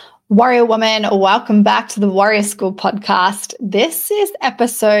Warrior Woman, welcome back to the Warrior School podcast. This is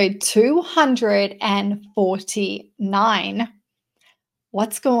episode 249.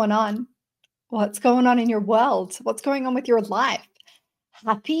 What's going on? What's going on in your world? What's going on with your life?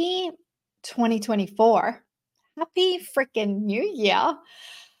 Happy 2024. Happy freaking New Year.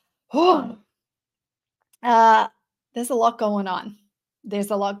 Oh, there's a lot going on.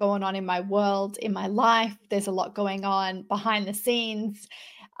 There's a lot going on in my world, in my life. There's a lot going on behind the scenes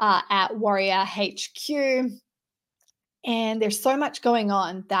at Warrior HQ. And there's so much going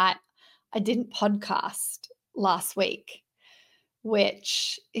on that I didn't podcast last week,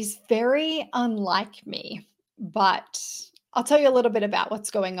 which is very unlike me. But I'll tell you a little bit about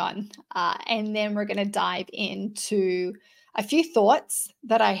what's going on. And then we're going to dive into a few thoughts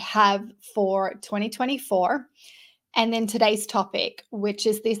that I have for 2024. And then today's topic, which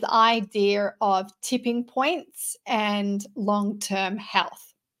is this idea of tipping points and long-term health.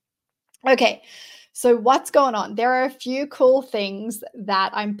 Okay, so what's going on? There are a few cool things that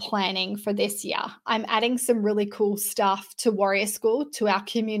I'm planning for this year. I'm adding some really cool stuff to Warrior School, to our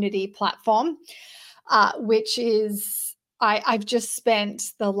community platform, which is I've just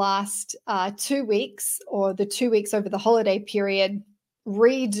spent the last 2 weeks, or the 2 weeks over the holiday period,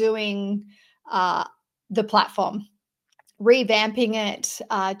 redoing the platform, revamping it,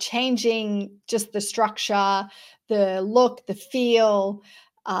 changing just the structure, the look, the feel,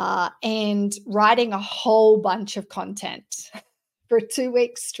 and writing a whole bunch of content. For 2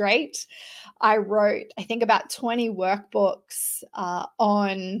 weeks straight, I wrote, I think, about 20 workbooks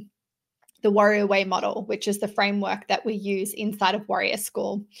on the Warrior Way model, which is the framework that we use inside of Warrior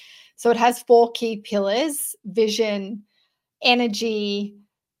School. So it has 4 key pillars: vision, energy,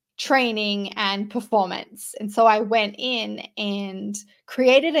 training, and performance. And so I went in and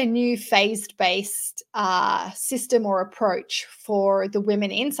created a new phased-based system or approach for the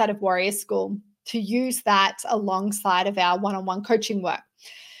women inside of Warrior School to use that alongside of our one-on-one coaching work.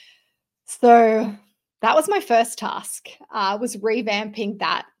 So that was my first task, was revamping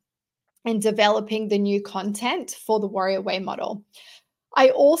that and developing the new content for the Warrior Way model.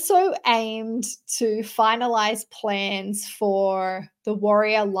 I also aimed to finalize plans for the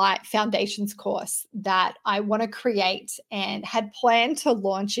Warrior Light Foundations course that I want to create and had planned to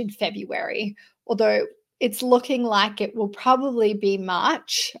launch in February, although it's looking like it will probably be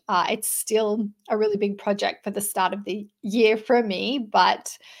March. It's still a really big project for the start of the year for me,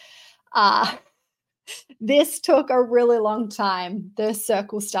 but this took a really long time, the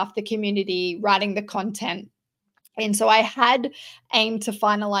circle stuff, the community, writing the content. And so I had aimed to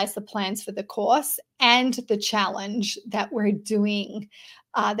finalize the plans for the course and the challenge that we're doing,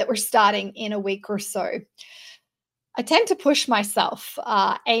 that we're starting in a week or so. I tend to push myself,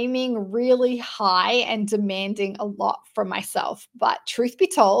 aiming really high and demanding a lot from myself. But truth be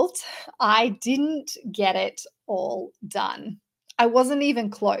told, I didn't get it all done. I wasn't even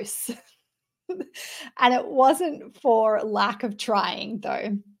close. And it wasn't for lack of trying,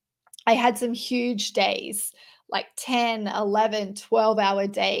 though. I had some huge days, like 10, 11, 12-hour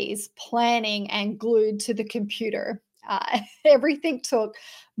days, planning and glued to the computer. Everything took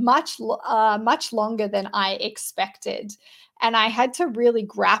much longer than I expected. And I had to really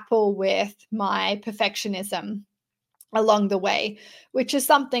grapple with my perfectionism along the way, which is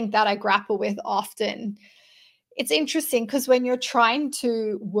something that I grapple with often. It's interesting because when you're trying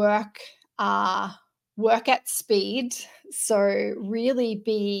to work at speed, so really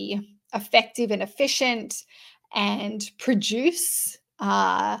be effective and efficient and produce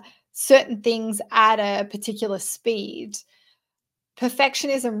certain things at a particular speed,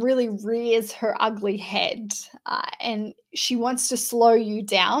 perfectionism really rears her ugly head, and she wants to slow you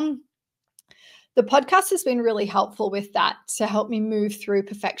down. The podcast has been really helpful with that, to help me move through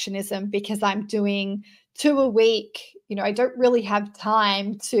perfectionism, because I'm doing 2 a week. I don't really have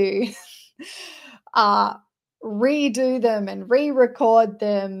time to redo them and re-record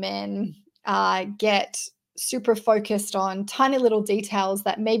them and get super focused on tiny little details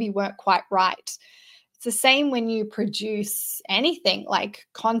that maybe weren't quite right. It's the same when you produce anything like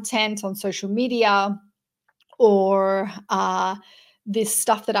content on social media, or this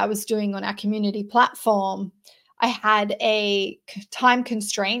stuff that I was doing on our community platform. I had a time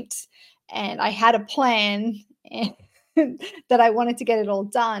constraint and I had a plan that I wanted to get it all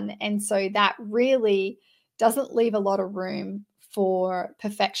done. And so that really doesn't leave a lot of room for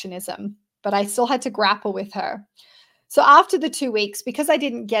perfectionism, but I still had to grapple with her. So after the 2 weeks, because I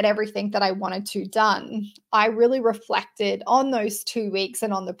didn't get everything that I wanted to done, I really reflected on those 2 weeks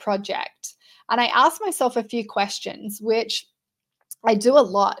and on the project. And I asked myself a few questions, which I do a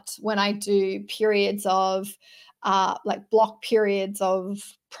lot when I do periods of like block periods of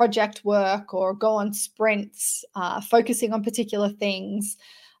project work or go on sprints, focusing on particular things.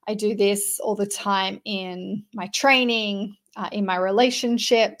 I do this all the time in my training, in my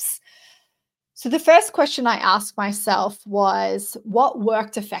relationships. So the first question I asked myself was, what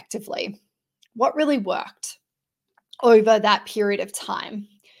worked effectively? What really worked over that period of time?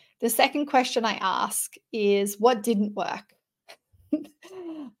 The second question I ask is, what didn't work?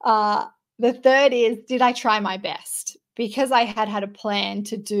 uh, the third is, did I try my best? Because I had a plan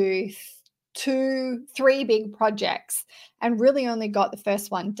to do two, three big projects and really only got the first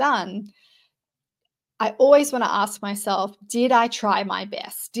one done. I always want to ask myself, did I try my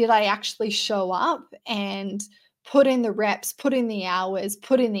best? Did I actually show up and put in the reps, put in the hours,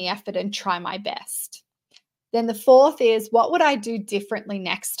 put in the effort and try my best? Then the fourth is, what would I do differently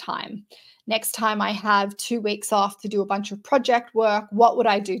next time? Next time I have 2 weeks off to do a bunch of project work, what would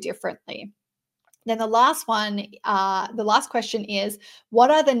I do differently? Then the last question is, what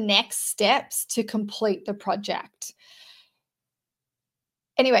are the next steps to complete the project?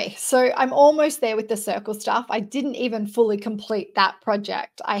 Anyway, so I'm almost there with the circle stuff. I didn't even fully complete that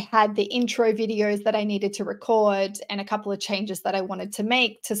project. I had the intro videos that I needed to record and a couple of changes that I wanted to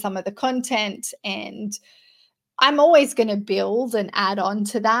make to some of the content. And I'm always going to build and add on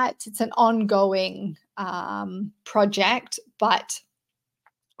to that. It's an ongoing project, but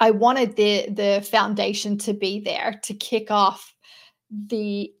I wanted the foundation to be there to kick off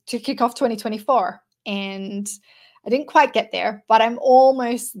 2024. And I didn't quite get there, but I'm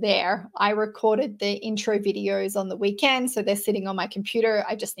almost there. I recorded the intro videos on the weekend, so they're sitting on my computer.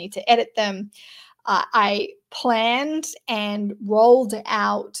 I just need to edit them. I planned and rolled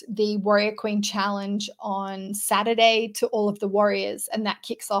out the Warrior Queen Challenge on Saturday to all of the warriors, and that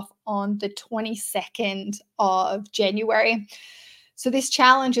kicks off on the 22nd of January. So this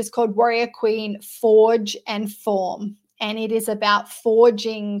challenge is called Warrior Queen Forge and Form. And it is about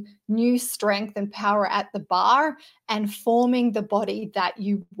forging new strength and power at the bar and forming the body that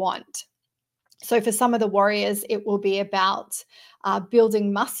you want. So for some of the warriors, it will be about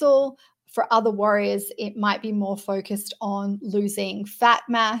building muscle. For other warriors, it might be more focused on losing fat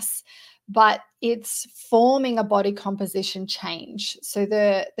mass, but it's forming a body composition change. So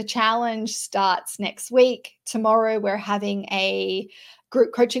the challenge starts next week. Tomorrow, we're having a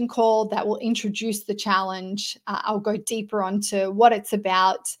group coaching call that will introduce the challenge. I'll go deeper onto what it's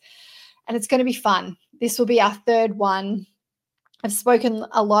about, and it's going to be fun. This will be our third one. I've spoken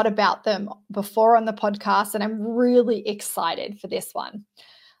a lot about them before on the podcast, and I'm really excited for this one.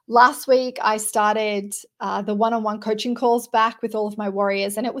 Last week, I started the one-on-one coaching calls back with all of my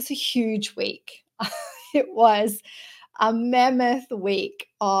warriors, and it was a huge week. It was a mammoth week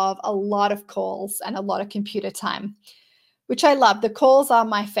of a lot of calls and a lot of computer time, which I love. The calls are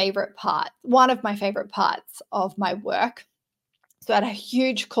my favorite part, one of my favorite parts of my work. So I had a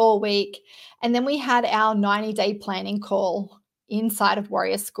huge call week. And then we had our 90-day planning call inside of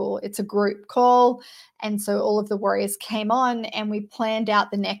Warrior School. It's a group call. And so all of the warriors came on and we planned out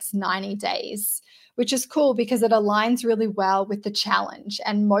the next 90 days, which is cool because it aligns really well with the challenge.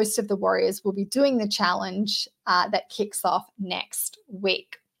 And most of the warriors will be doing the challenge that kicks off next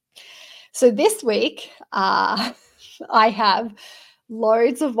week. So this week, I have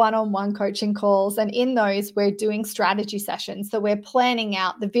loads of one-on-one coaching calls, and in those we're doing strategy sessions. So we're planning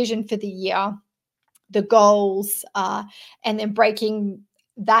out the vision for the year, the goals, and then breaking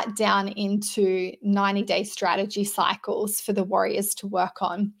that down into 90-day strategy cycles for the warriors to work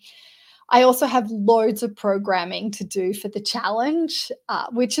on. I also have loads of programming to do for the challenge,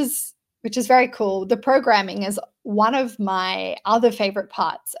 which is very cool. The programming is one of my other favorite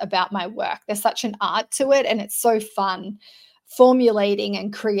parts about my work. There's such an art to it, and it's so fun formulating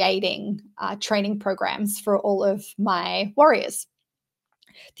and creating training programs for all of my warriors.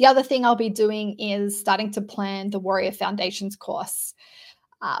 The other thing I'll be doing is starting to plan the Warrior Foundations course,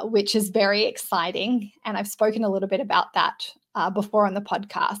 which is very exciting. And I've spoken a little bit about that before on the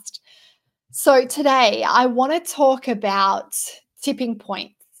podcast. So today I want to talk about tipping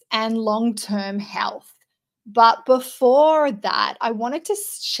points and long-term health. But before that, I wanted to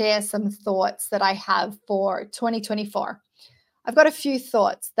share some thoughts that I have for 2024. I've got a few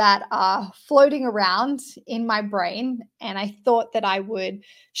thoughts that are floating around in my brain, and I thought that I would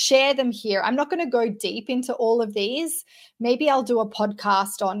share them here. I'm not going to go deep into all of these. Maybe I'll do a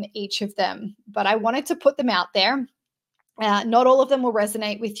podcast on each of them, but I wanted to put them out there. Not all of them will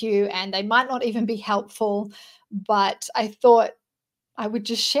resonate with you, and they might not even be helpful, but I thought I would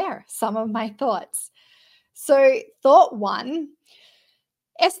just share some of my thoughts. So, thought one,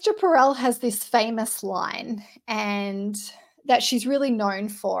 Esther Perel has this famous line, and that she's really known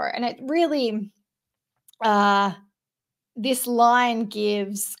for. And it really this line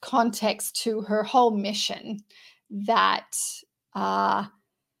gives context to her whole mission that uh,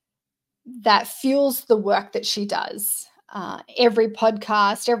 that fuels the work that she does. Every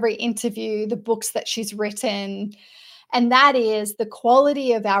podcast, every interview, the books that she's written, and that is the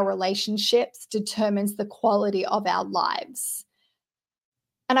quality of our relationships determines the quality of our lives.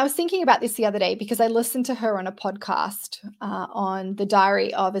 And I was thinking about this the other day because I listened to her on a podcast on the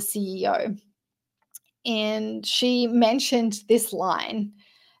Diary of a CEO. And she mentioned this line.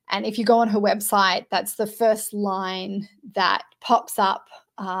 And if you go on her website, that's the first line that pops up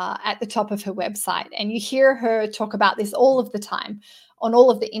at the top of her website. And you hear her talk about this all of the time on all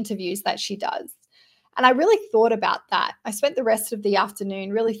of the interviews that she does. And I really thought about that. I spent the rest of the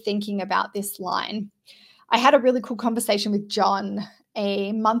afternoon really thinking about this line. I had a really cool conversation with John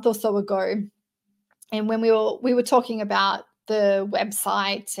a month or so ago. And when we were talking about the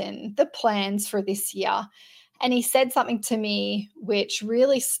website and the plans for this year, and he said something to me which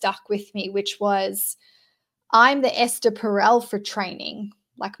really stuck with me, which was, I'm the Esther Perel for training.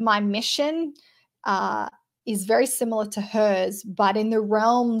 Like my mission uh, is very similar to hers, but in the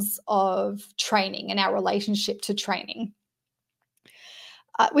realms of training and our relationship to training,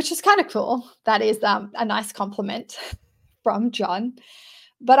 which is kind of cool. That is a nice compliment from John.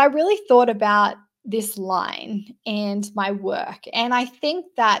 But I really thought about this line and my work. And I think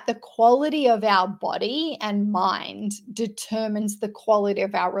that the quality of our body and mind determines the quality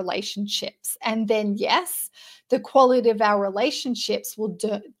of our relationships. And then, yes, the quality of our relationships will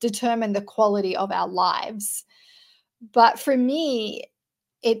determine the quality of our lives. But for me,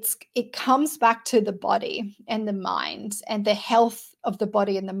 it comes back to the body and the mind and the health of the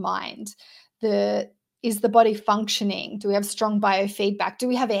body and the mind. The Is the body functioning? Do we have strong biofeedback? Do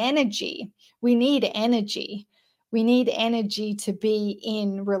we have energy? We need energy. We need energy to be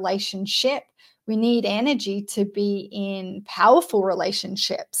in relationship. We need energy to be in powerful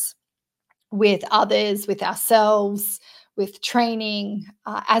relationships with others, with ourselves, with training.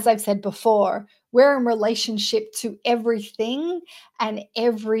 As I've said before, we're in relationship to everything and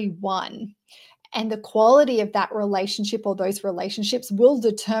everyone. And the quality of that relationship or those relationships will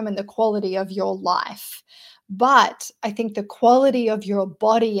determine the quality of your life. But I think the quality of your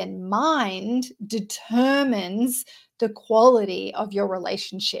body and mind determines the quality of your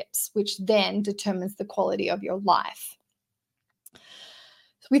relationships, which then determines the quality of your life.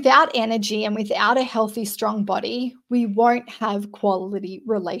 Without energy and without a healthy, strong body, we won't have quality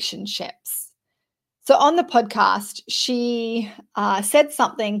relationships. So on the podcast, she said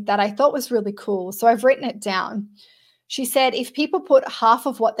something that I thought was really cool. So I've written it down. She said, if people put half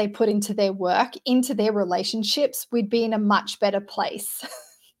of what they put into their work, into their relationships, we'd be in a much better place.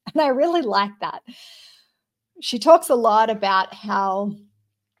 And I really like that. She talks a lot about how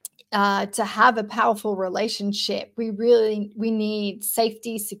to have a powerful relationship, we need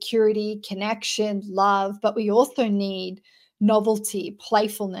safety, security, connection, love, but we also need novelty,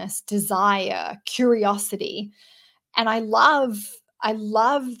 playfulness, desire, curiosity. And I love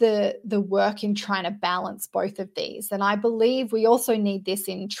the work in trying to balance both of these. And I believe we also need this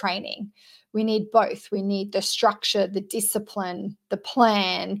in training. We need both. We need the structure, the discipline, the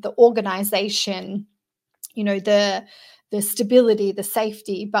plan, the organization, the stability, the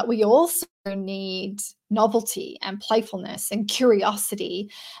safety, but we also need novelty and playfulness and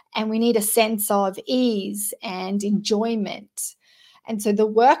curiosity, and we need a sense of ease and enjoyment. And so the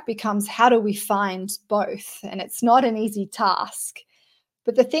work becomes, how do we find both? And it's not an easy task.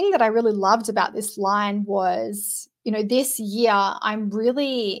 But the thing that I really loved about this line was, this year I'm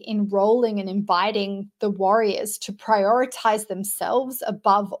really enrolling and inviting the warriors to prioritize themselves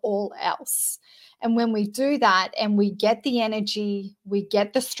above all else. And when we do that and we get the energy, we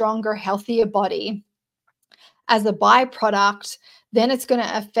get the stronger, healthier body as a byproduct, then it's going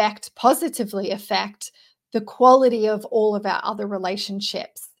to positively affect the quality of all of our other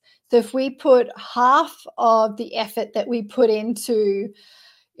relationships. So if we put half of the effort that we put into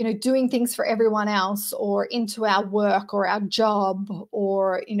doing things for everyone else, or into our work or our job,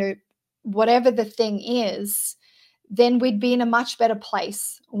 or whatever the thing is, then we'd be in a much better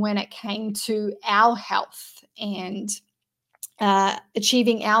place when it came to our health and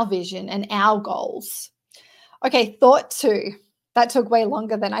achieving our vision and our goals. Okay, thought 2. That took way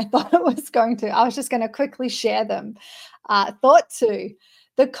longer than I thought it was going to. I was just going to quickly share them. Thought 2.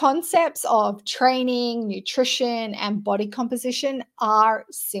 The concepts of training, nutrition, and body composition are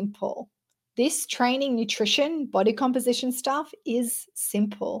simple. This training, nutrition, body composition stuff is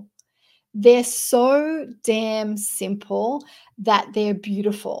simple. They're so damn simple that they're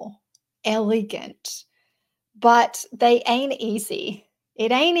beautiful, elegant, but they ain't easy.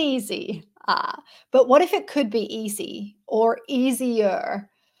 It ain't easy. Uh, but what if it could be easy or easier?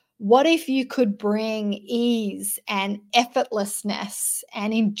 What if you could bring ease and effortlessness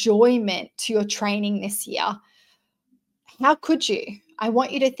and enjoyment to your training this year? How could you? I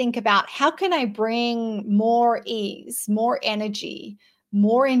want you to think about, how can I bring more ease, more energy,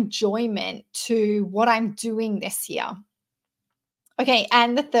 more enjoyment to what I'm doing this year? Okay,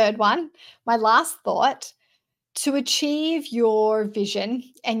 and the third one, my last thought, to achieve your vision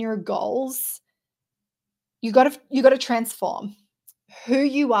and your goals, you got to transform. Who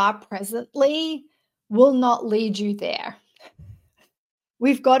you are presently will not lead you there.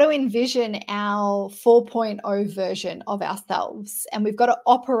 We've got to envision our 4.0 version of ourselves, and we've got to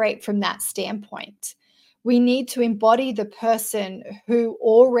operate from that standpoint. We need to embody the person who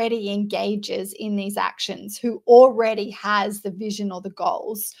already engages in these actions, who already has the vision or the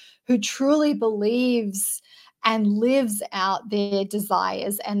goals, who truly believes and lives out their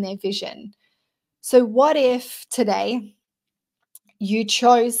desires and their vision. So, what if today you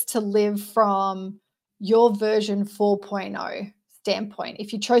chose to live from your version 4.0 standpoint?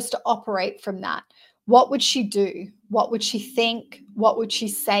 If you chose to operate from that, what would she do? What would she think? What would she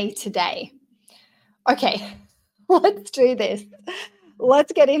say today? Okay, let's do this.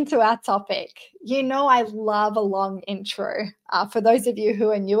 Let's get into our topic. You know, I love a long intro. For those of you who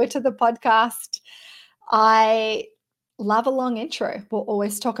are newer to the podcast, I love a long intro. We'll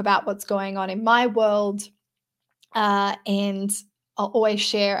always talk about what's going on in my world, and I'll always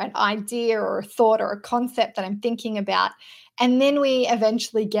share an idea or a thought or a concept that I'm thinking about. And then we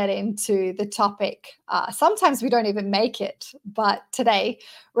eventually get into the topic. Sometimes we don't even make it. But today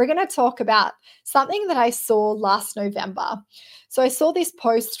we're going to talk about something that I saw last November. So I saw this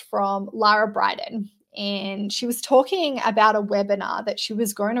post from Lara Bryden, and she was talking about a webinar that she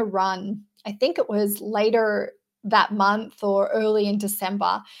was going to run. I think it was later that month or early in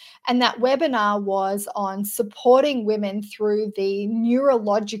December. And that webinar was on supporting women through the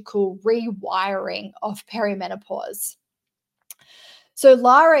neurological rewiring of perimenopause. So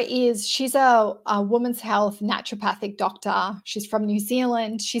she's a women's health naturopathic doctor. She's from New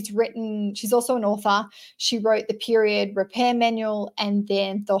Zealand. She's also an author. She wrote the Period Repair Manual and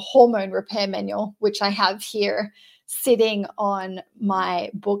then the Hormone Repair Manual, which I have here sitting on my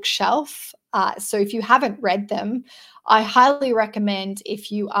bookshelf. So if you haven't read them, I highly recommend,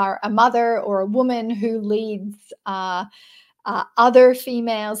 if you are a mother or a woman who leads other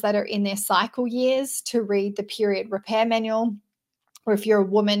females that are in their cycle years, to read the Period Repair Manual, or if you're a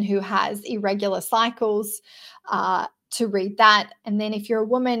woman who has irregular cycles, to read that. And then if you're a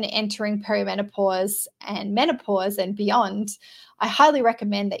woman entering perimenopause and menopause and beyond, I highly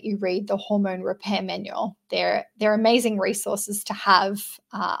recommend that you read the Hormone Repair Manual. They're amazing resources to have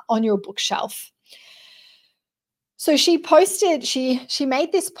on your bookshelf. So she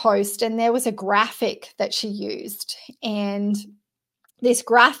made this post, and there was a graphic that she used. And this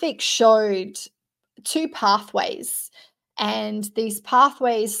graphic showed two pathways. And these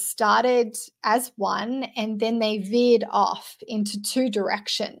pathways started as one, and then they veered off into two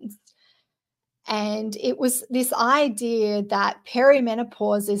directions. And it was this idea that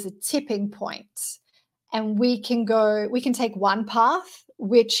perimenopause is a tipping point, and we can take one path,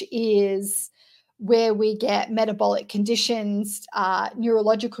 which is where we get metabolic conditions,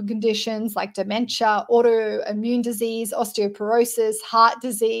 neurological conditions like dementia, autoimmune disease, osteoporosis, heart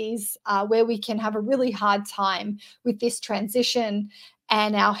disease, where we can have a really hard time with this transition,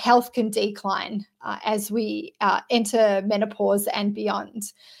 and our health can decline as we enter menopause and beyond.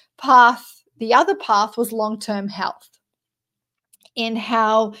 The other path was long-term health, in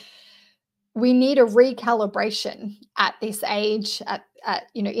how we need a recalibration at this age,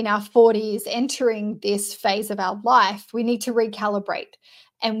 in our 40s, entering this phase of our life. We need to recalibrate,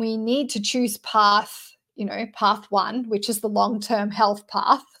 and we need to choose path one, which is the long-term health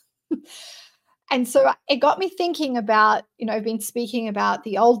path. And so it got me thinking about, I've been speaking about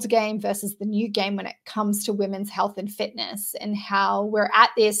the old game versus the new game when it comes to women's health and fitness, and how we're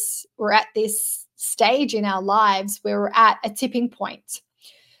at this stage in our lives where we're at a tipping point.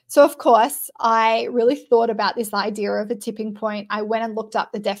 So, of course, I really thought about this idea of a tipping point. I went and looked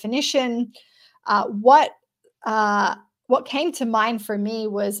up the definition. What came to mind for me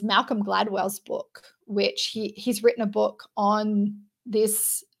was Malcolm Gladwell's book, which he's written a book on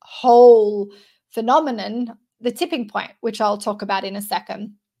this whole phenomenon, the tipping point, which I'll talk about in a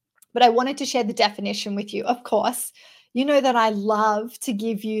second. But I wanted to share the definition with you. Of course, you know that I love to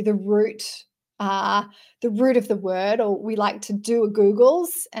give you the root of the word, or we like to do a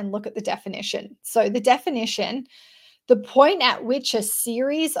Googles and look at the definition. So the definition, The point at which a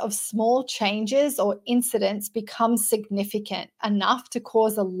series of small changes or incidents becomes significant enough to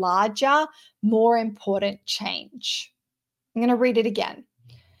cause a larger, more important change. I'm going to read it again.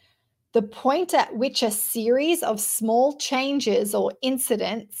 The point at which a series of small changes or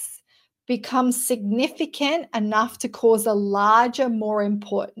incidents becomes significant enough to cause a larger, more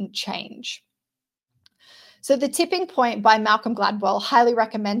important change. So, The Tipping Point by Malcolm Gladwell, highly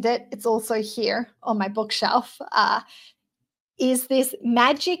recommend it. It's also here on my bookshelf. Is this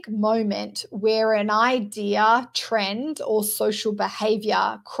magic moment where an idea, trend, or social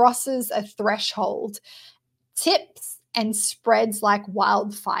behavior crosses a threshold, tips, and spreads like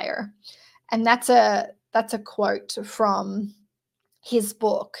wildfire. And that's a quote from his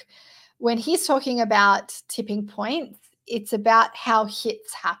book. When he's talking about tipping points, it's about how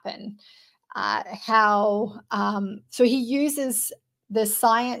hits happen. So he uses the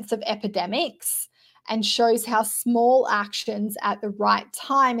science of epidemics and shows how small actions at the right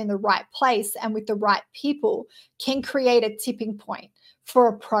time in the right place and with the right people can create a tipping point for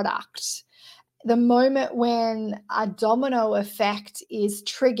a product. The moment when a domino effect is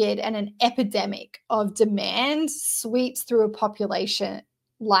triggered and an epidemic of demand sweeps through a population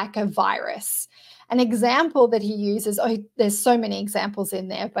like a virus. An example that he uses, there's so many examples in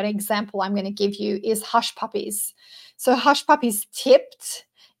there, but an example I'm going to give you is Hush Puppies. So Hush Puppies tipped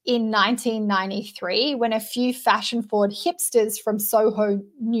in 1993 when a few fashion-forward hipsters from Soho,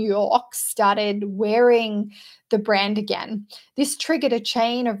 New York started wearing the brand again. This triggered a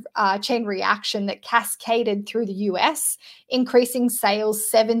chain reaction that cascaded through the US, increasing sales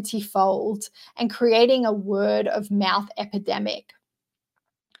 70-fold and creating a word of mouth epidemic.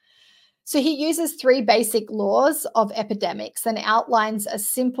 So he uses 3 basic laws of epidemics and outlines a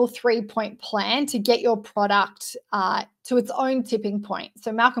simple 3-point plan to get your product to its own tipping point.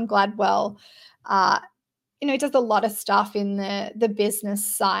 So Malcolm Gladwell, does a lot of stuff in the business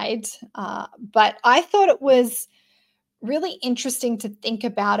side, but I thought it was really interesting to think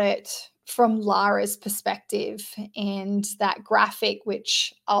about it from Lara's perspective and that graphic,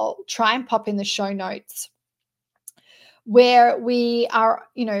 which I'll try and pop in the show notes, where we are,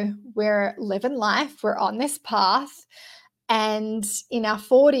 we're living life, we're on this path, and in our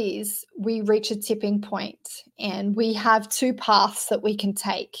 40s, we reach a tipping point, and we have 2 paths that we can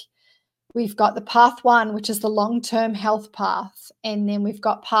take. We've got the path 1, which is the long-term health path, and then we've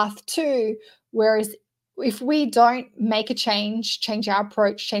got path 2, whereas if we don't make a change our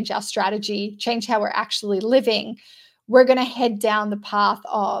approach, change our strategy, change how we're actually living, we're going to head down the path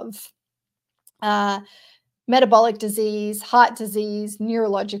of metabolic disease, heart disease,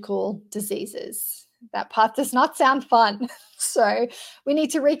 neurological diseases. That path does not sound fun. So we need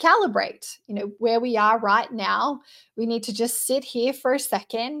to recalibrate, where we are right now. We need to just sit here for a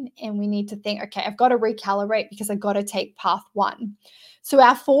second and we need to think, okay, I've got to recalibrate because I've got to take path 1. So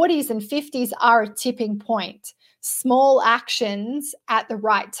our 40s and 50s are a tipping point. Small actions at the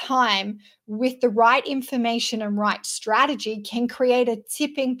right time with the right information and right strategy can create a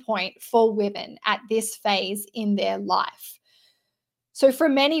tipping point for women at this phase in their life. So for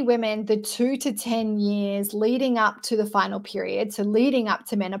many women, the 2 to 10 years leading up to the final period, so leading up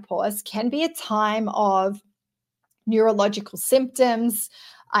to menopause, can be a time of neurological symptoms,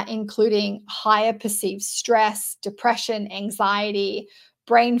 including higher perceived stress, depression, anxiety,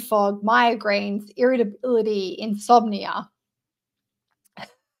 brain fog, migraines, irritability, insomnia.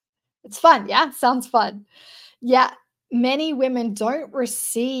 It's fun, yeah? Sounds fun. Yeah, many women don't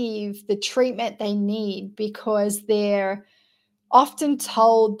receive the treatment they need because they're often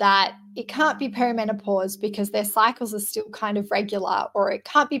told that it can't be perimenopause because their cycles are still kind of regular, or it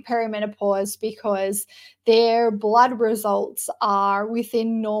can't be perimenopause because their blood results are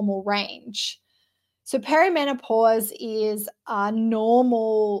within normal range. So perimenopause is a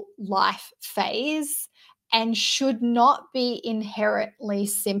normal life phase and should not be inherently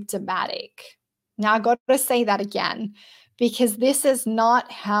symptomatic. Now, I got to say that again, because this is not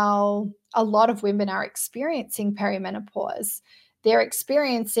how a lot of women are experiencing perimenopause. They're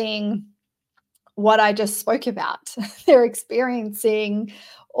experiencing what I just spoke about. They're experiencing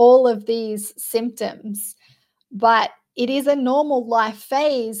all of these symptoms, but it is a normal life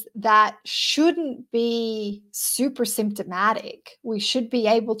phase that shouldn't be super symptomatic. We should be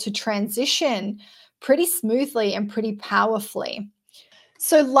able to transition pretty smoothly and pretty powerfully.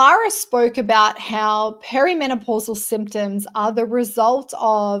 So Lara spoke about how perimenopausal symptoms are the result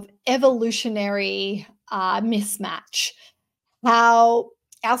of evolutionary mismatch, how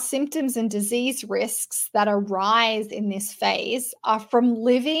our symptoms and disease risks that arise in this phase are from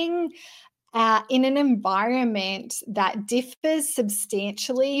living in an environment that differs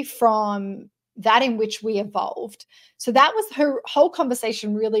substantially from that in which we evolved. So that was her whole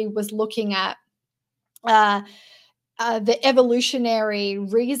conversation, really was looking at uh, the evolutionary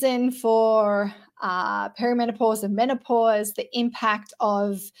reason for perimenopause and menopause, the impact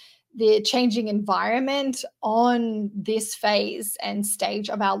of the changing environment on this phase and stage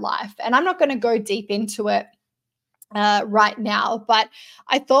of our life. And I'm not going to go deep into it right now, but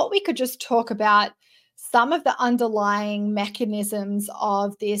I thought we could just talk about some of the underlying mechanisms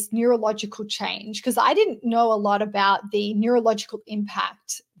of this neurological change, because I didn't know a lot about the neurological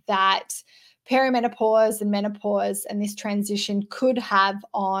impact that perimenopause and menopause and this transition could have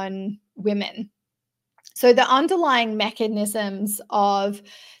on women. So, the underlying mechanisms of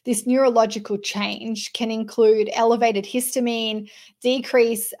this neurological change can include elevated histamine,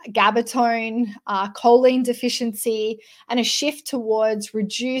 decreased GABA-tone, choline deficiency, and a shift towards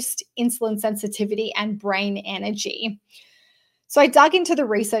reduced insulin sensitivity and brain energy. So, I dug into the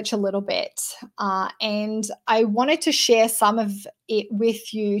research a little bit, and I wanted to share some of it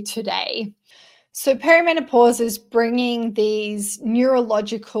with you today. So, perimenopause is bringing these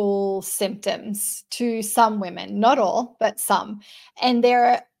neurological symptoms to some women, not all, but some. And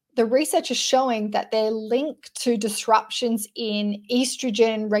the research is showing that they're linked to disruptions in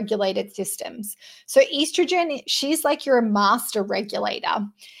estrogen regulated systems. So, estrogen, she's like your master regulator,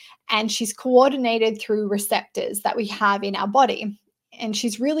 and she's coordinated through receptors that we have in our body. And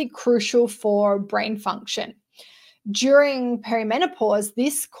she's really crucial for brain function. During perimenopause,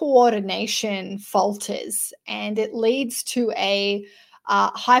 this coordination falters and it leads to a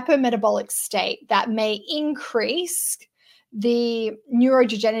hypometabolic state that may increase the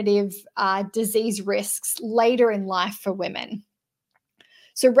neurodegenerative disease risks later in life for women.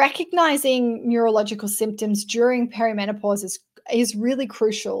 So, recognizing neurological symptoms during perimenopause is really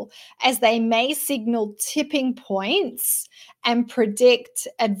crucial, as they may signal tipping points and predict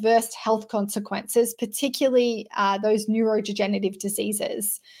adverse health consequences, particularly those neurodegenerative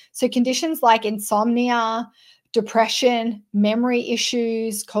diseases. So, conditions like insomnia, depression, memory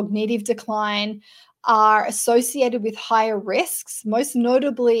issues, cognitive decline are associated with higher risks, most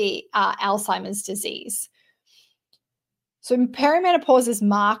notably Alzheimer's disease. So, perimenopause is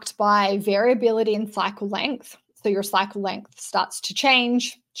marked by variability in cycle length. So, your cycle length starts to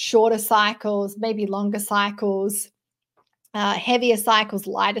change, shorter cycles, maybe longer cycles, heavier cycles,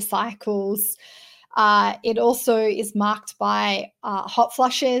 lighter cycles. It also is marked by hot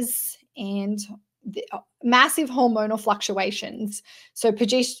flushes and massive hormonal fluctuations. So,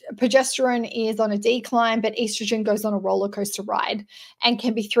 progesterone is on a decline, but estrogen goes on a roller coaster ride and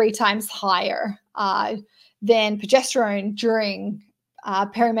can be 3 times higher than progesterone during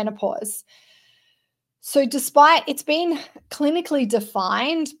perimenopause. So, despite it's been clinically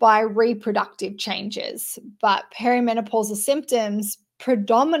defined by reproductive changes, but perimenopausal symptoms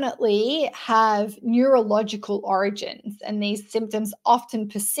predominantly have neurological origins, and these symptoms often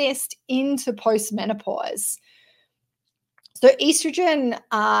persist into postmenopause. So, estrogen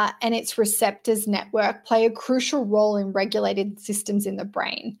and its receptors network play a crucial role in regulated systems in the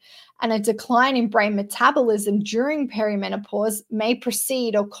brain. And a decline in brain metabolism during perimenopause may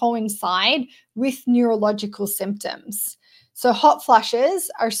precede or coincide with neurological symptoms. So, hot flushes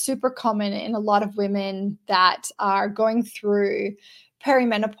are super common in a lot of women that are going through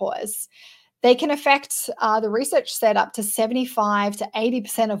perimenopause. They can affect, the research said, up to 75 to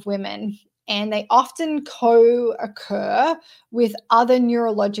 80% of women, and they often co occur with other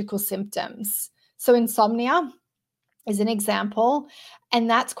neurological symptoms. So, insomnia is an example, and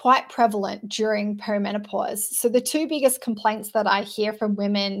that's quite prevalent during perimenopause. So, the two biggest complaints that I hear from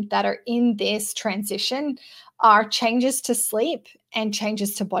women that are in this transition are changes to sleep and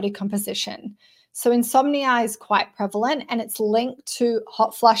changes to body composition. So, insomnia is quite prevalent, and it's linked to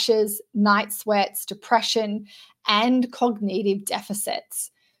hot flushes, night sweats, depression, and cognitive deficits.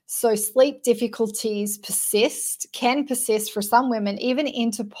 So, sleep difficulties can persist for some women, even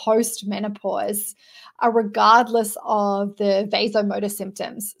into postmenopause, regardless of the vasomotor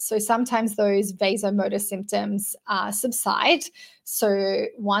symptoms. So, sometimes those vasomotor symptoms subside. So,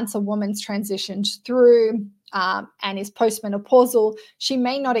 once a woman's transitioned through and is postmenopausal, she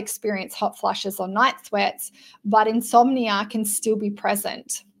may not experience hot flushes or night sweats, but insomnia can still be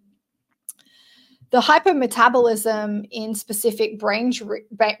present. The hypometabolism in specific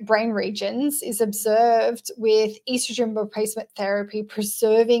brain regions is observed with estrogen replacement therapy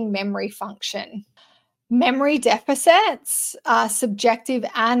preserving memory function. Memory deficits, subjective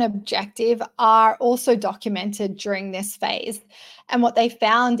and objective, are also documented during this phase. And what they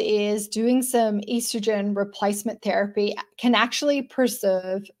found is doing some estrogen replacement therapy can actually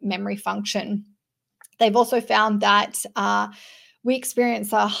preserve memory function. They've also found that we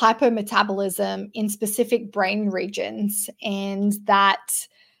experience a hypometabolism in specific brain regions, and that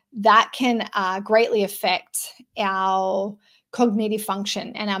can greatly affect our cognitive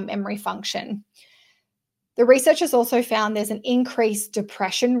function and our memory function. The researchers also found there's an increased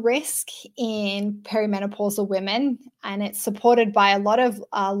depression risk in perimenopausal women, and it's supported by a lot of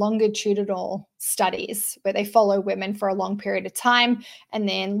longitudinal studies where they follow women for a long period of time and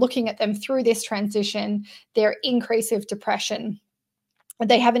then looking at them through this transition, their increase of depression.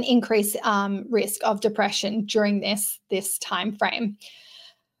 They have an increased risk of depression during this time frame.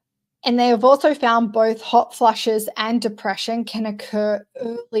 And they have also found both hot flushes and depression can occur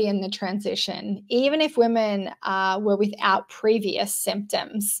early in the transition, even if women were without previous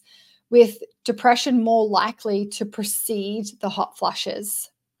symptoms, with depression more likely to precede the hot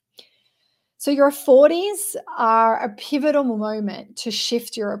flushes. So, your 40s are a pivotal moment to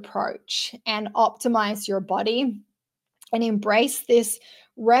shift your approach and optimize your body and embrace this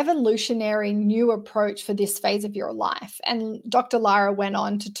revolutionary new approach for this phase of your life. And Dr. Lara went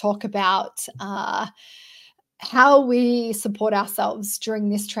on to talk about how we support ourselves during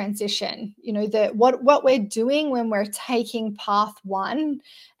this transition. You know, what we're doing when we're taking path one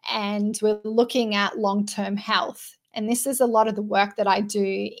and we're looking at long-term health. And this is a lot of the work that I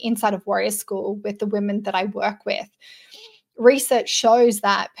do inside of Warrior School with the women that I work with. Research shows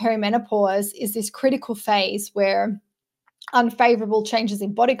that perimenopause is this critical phase where unfavorable changes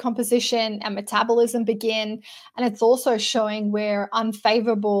in body composition and metabolism begin. And it's also showing where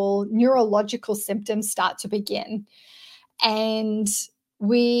unfavorable neurological symptoms start to begin. And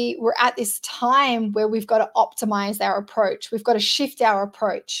we're at this time where we've got to optimize our approach. We've got to shift our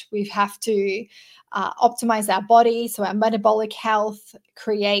approach. We have to optimize our body, so our metabolic health,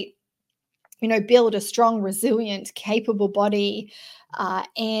 create, build a strong, resilient, capable body.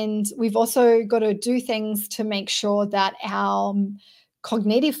 And we've also got to do things to make sure that our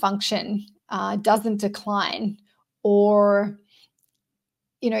cognitive function doesn't decline or,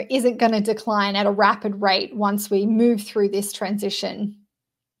 isn't going to decline at a rapid rate once we move through this transition.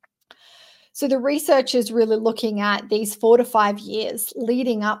 So the research is really looking at these 4 to 5 years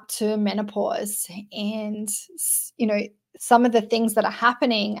leading up to menopause. And, some of the things that are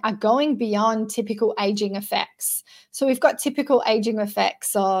happening are going beyond typical aging effects. So we've got typical aging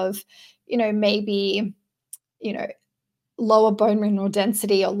effects of, maybe, lower bone mineral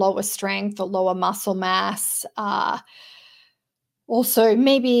density or lower strength or lower muscle mass. Also,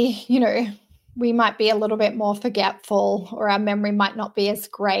 maybe, we might be a little bit more forgetful or our memory might not be as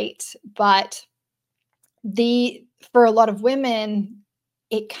great. But for a lot of women,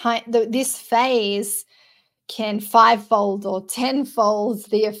 this phase can fivefold or tenfold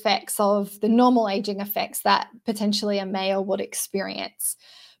the effects of the normal aging effects that potentially a male would experience.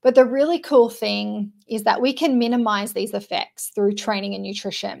 But the really cool thing is that we can minimize these effects through training and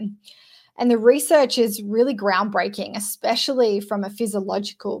nutrition. And the research is really groundbreaking, especially from a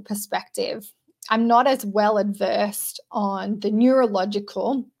physiological perspective. I'm not as well adversed on the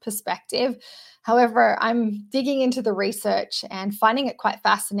neurological perspective. However, I'm digging into the research and finding it quite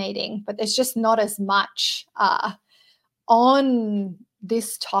fascinating, but there's just not as much on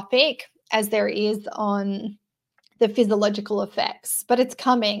this topic as there is on the physiological effects, but it's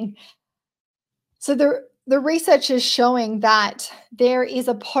coming. So the research is showing that there is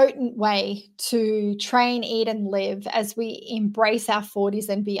a potent way to train, eat, and live as we embrace our 40s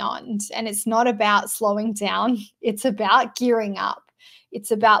and beyond. And it's not about slowing down, it's about gearing up.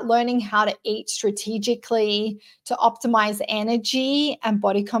 It's about learning how to eat strategically, to optimize energy and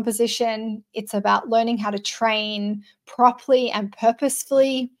body composition. It's about learning how to train properly and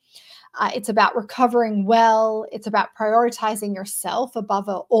purposefully. It's about recovering well. It's about prioritizing yourself above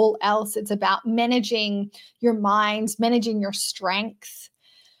all else. It's about managing your mind, managing your strength.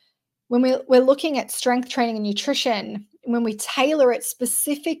 When we're looking at strength training and nutrition, when we tailor it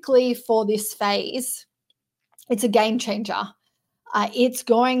specifically for this phase, it's a game changer. It's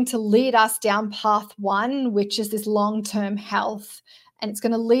going to lead us down path one, which is this long-term health. And it's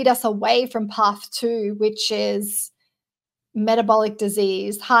going to lead us away from path two, which is metabolic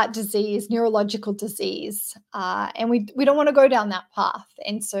disease, heart disease, neurological disease. And we don't want to go down that path.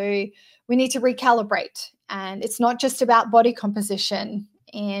 And so we need to recalibrate. And it's not just about body composition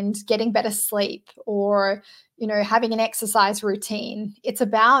and getting better sleep or, having an exercise routine. It's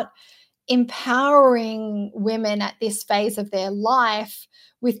about empowering women at this phase of their life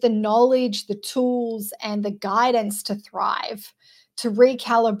with the knowledge, the tools, and the guidance to thrive, to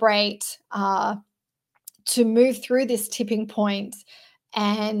recalibrate, to move through this tipping point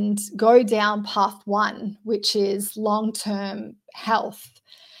and go down path one, which is long-term health.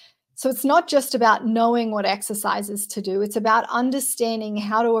 So it's not just about knowing what exercises to do. It's about understanding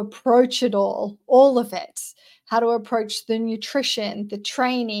how to approach it all of it, how to approach the nutrition, the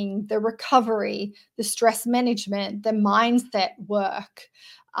training, the recovery, the stress management, the mindset work,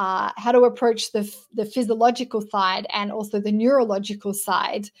 how to approach the physiological side and also the neurological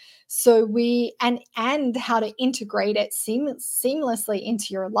side. So and how to integrate it seamlessly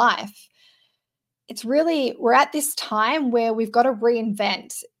into your life. It's really, we're at this time where we've got to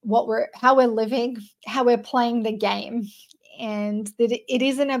reinvent how we're living, how we're playing the game, and that it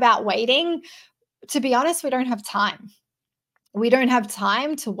isn't about waiting. To be honest, we don't have time. We don't have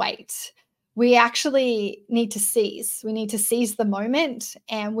time to wait. We actually need to seize. We need to seize the moment,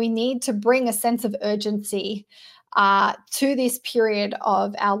 and we need to bring a sense of urgency to this period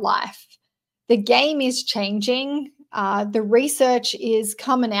of our life. The game is changing. The research is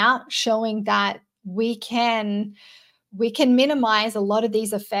coming out showing that we can minimize a lot of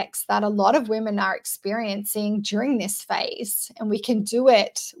these effects that a lot of women are experiencing during this phase, and we can do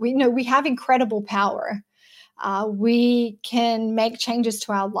it. We know we have incredible power. We can make changes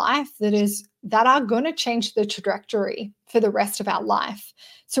to our life that are going to change the trajectory for the rest of our life.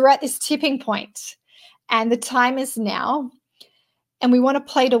 So we're at this tipping point, and the time is now, and we want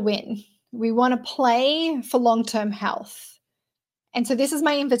to play to win. We want to play for long-term health. And so this is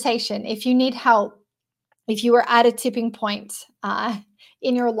my invitation. If you need help, if you are at a tipping point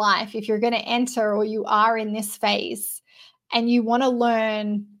in your life, if you're going to enter or you are in this phase and you want to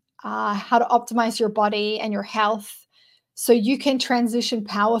learn how to optimize your body and your health so you can transition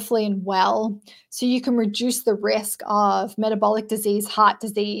powerfully and well, so you can reduce the risk of metabolic disease, heart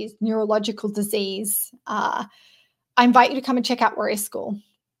disease, neurological disease, I invite you to come and check out Warrior School.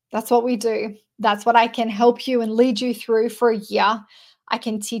 That's what we do. That's what I can help you and lead you through for a year. I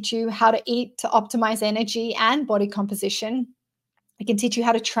can teach you how to eat to optimize energy and body composition. I can teach you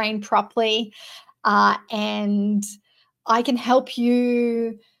how to train properly. And I can help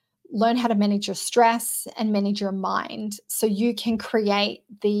you learn how to manage your stress and manage your mind so you can create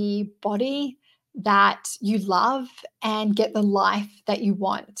the body that you love and get the life that you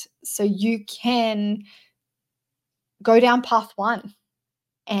want. So you can go down path one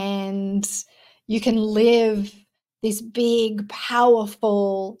and you can live this big,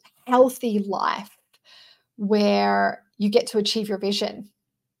 powerful, healthy life where you get to achieve your vision.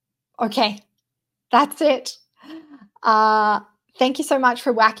 Okay, that's it. Thank you so much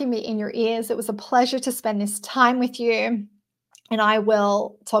for whacking me in your ears. It was a pleasure to spend this time with you, and I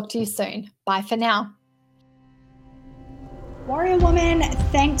will talk to you soon. Bye for now. Warrior Woman,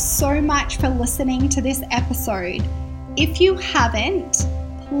 thanks so much for listening to this episode. If you haven't,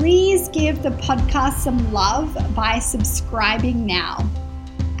 please give the podcast some love by subscribing now.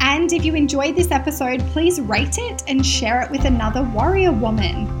 And if you enjoyed this episode, please rate it and share it with another warrior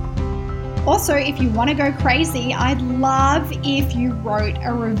woman. Also, if you want to go crazy, I'd love if you wrote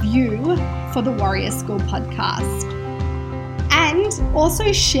a review for the Warrior School podcast. And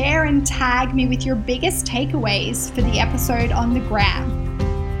also share and tag me with your biggest takeaways for the episode on the gram.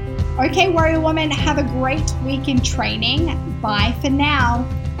 Okay, Warrior Woman, have a great week in training. Bye for now.